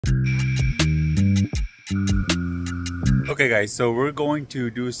Okay guys, so we're going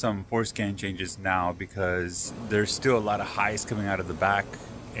to do some Forscan changes now because there's still a lot of highs coming out of the back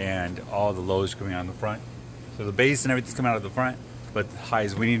and all the lows coming out in the front. So the bass and everything's coming out of the front, but the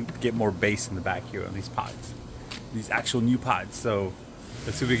highs, we need to get more bass in the back here on these pods. These actual new pods, so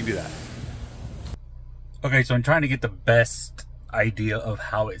let's see if we can do that. Okay, so I'm trying to get the best idea of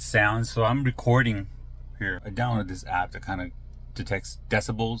how it sounds. So I'm recording here. I downloaded this app that kind of detects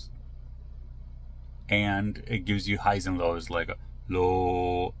decibels. And it gives you highs and lows, like a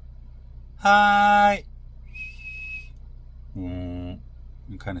low, high. You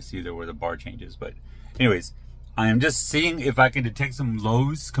can kind of see there where the bar changes. But anyways, I am just seeing if I can detect some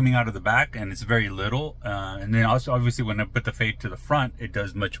lows coming out of the back, and it's very little. And then also, obviously, when I put the fade to the front, it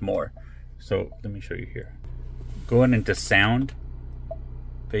does much more. So let me show you here. Going into sound,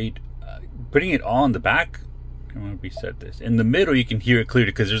 fade, putting it all in the back. I'm going to reset this. In the middle, you can hear it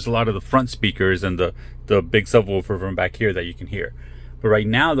clearly because there's a lot of the front speakers and the big subwoofer from back here that you can hear. But right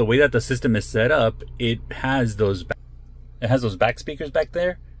now, the way that the system is set up, it has those back speakers back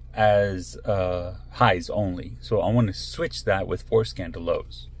there as highs only. So I want to switch that with Forscan to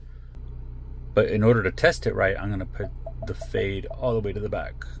lows. But in order to test it right, I'm going to put the fade all the way to the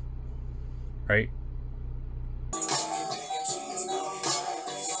back. Right?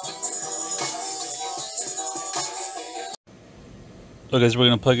 So guys, we're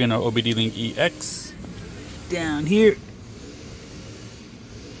going to plug in our OBDLinkEX down here.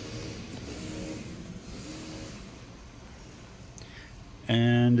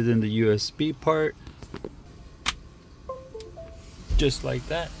 And then the USB part. Just like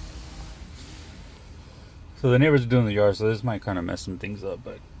that. So the neighbors are doing the yard, so this might kind of mess some things up,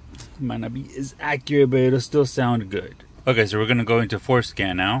 but it might not be as accurate, but it'll still sound good. Okay, so we're going to go into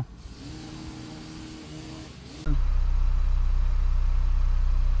Forscan now.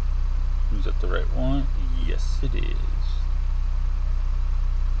 Is that the right one? Yes, it is.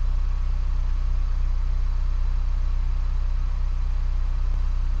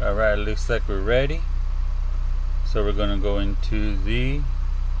 Alright, looks like we're ready. So we're going to go into the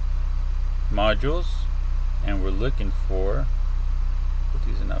modules and we're looking for, put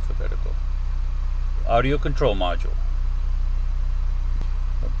these in alphabetical, audio control module.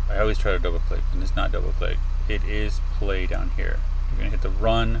 I always try to double click, and it's not double click. It is play down here. You're going to hit the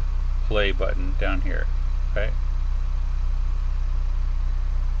run play button down here, okay?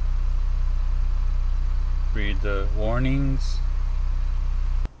 Read the warnings.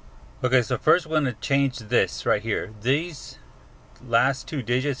 Okay, so first we're going to change this right here. These last two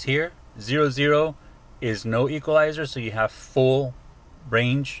digits here, 00 is no equalizer, so you have full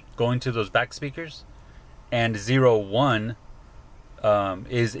range going to those back speakers, and 01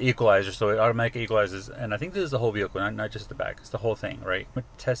 is equalizer, so it automatically equalizes. And I think this is the whole vehicle, not just the back, it's the whole thing, right? I'm gonna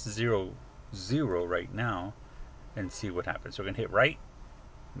test 00 right now and see what happens. So we're gonna hit right,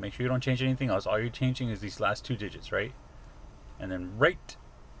 make sure you don't change anything else. All you're changing is these last two digits, right? And then right,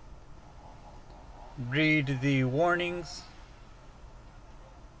 read the warnings,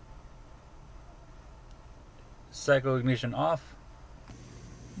 cycle ignition off,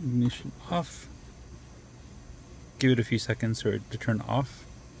 give it a few seconds for it to turn off,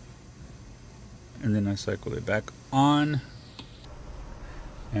 and then I cycle it back on,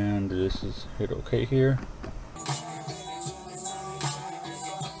 and this is hit OK here.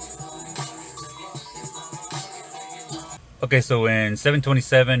 Okay, so in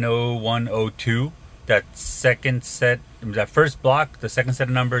 7270102, that second set, that first block, the second set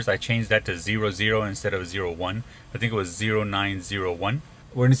of numbers, I changed that to 00 instead of 01. I think it was 0901.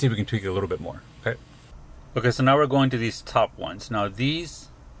 We're gonna see if we can tweak it a little bit more. Okay. Okay, so now we're going to these top ones. Now these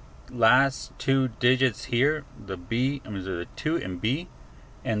last two digits here, the B, the 2 and B,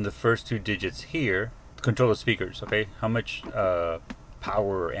 and the first two digits here control the speakers. Okay, how much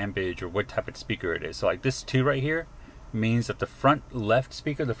power or ampage or what type of speaker it is. So like this 2 right here means that the front left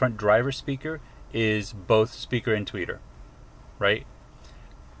speaker, the front driver speaker, is both speaker and tweeter, right?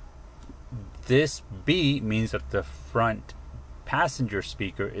 This B means that the front passenger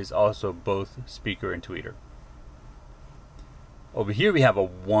speaker is also both speaker and tweeter. Over here we have a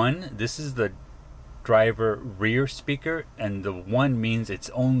 1. This is the driver rear speaker, and the 1 means it's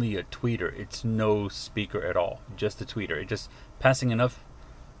only a tweeter. It's no speaker at all, just a tweeter. It's just passing enough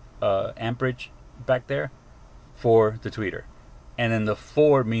amperage back there for the tweeter. And then the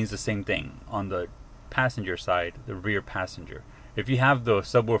 4 means the same thing on the passenger side, the rear passenger. If you have the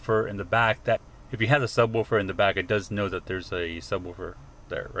subwoofer in the back, if you have the subwoofer in the back, it does know that there's a subwoofer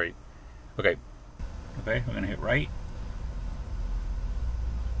there, right? Okay. Okay, we're gonna hit right.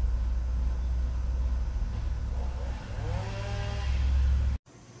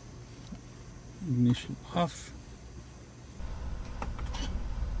 Ignition off.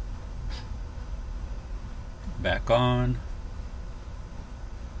 Back on.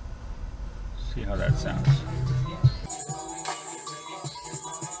 See how that sounds.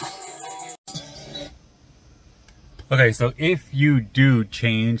 Okay, so if you do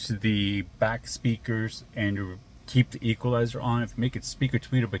change the back speakers and you keep the equalizer on, if you make it speaker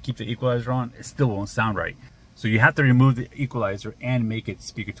tweeter but keep the equalizer on, it still won't sound right. So you have to remove the equalizer and make it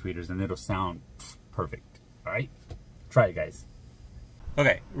speaker tweeters and it'll sound perfect. All right, try it, guys.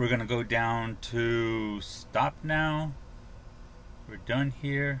 Okay, we're gonna go down to stop now. We're done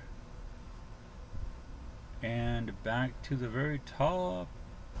here. And back to the very top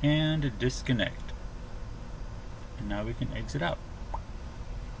and disconnect. And now we can exit out.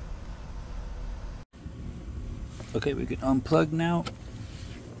 Okay, we can unplug now.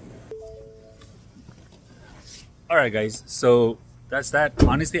 Alright guys, so that's that.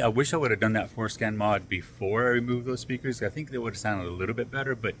 Honestly, I wish I would have done that Forscan mod before I removed those speakers. I think they would have sounded a little bit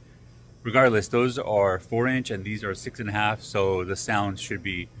better, but regardless, those are 4-inch and these are 6.5, so the sound should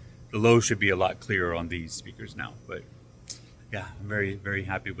be, the low should be a lot clearer on these speakers now. But yeah, I'm very, very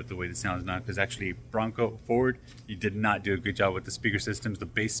happy with the way the sound is now, because actually Bronco, Ford, you did not do a good job with the speaker systems. The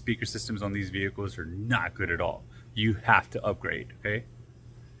base speaker systems on these vehicles are not good at all. You have to upgrade, okay?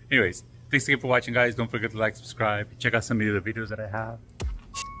 Anyways, thanks again for watching, guys. Don't forget to like, subscribe, check out some of the other videos that I have.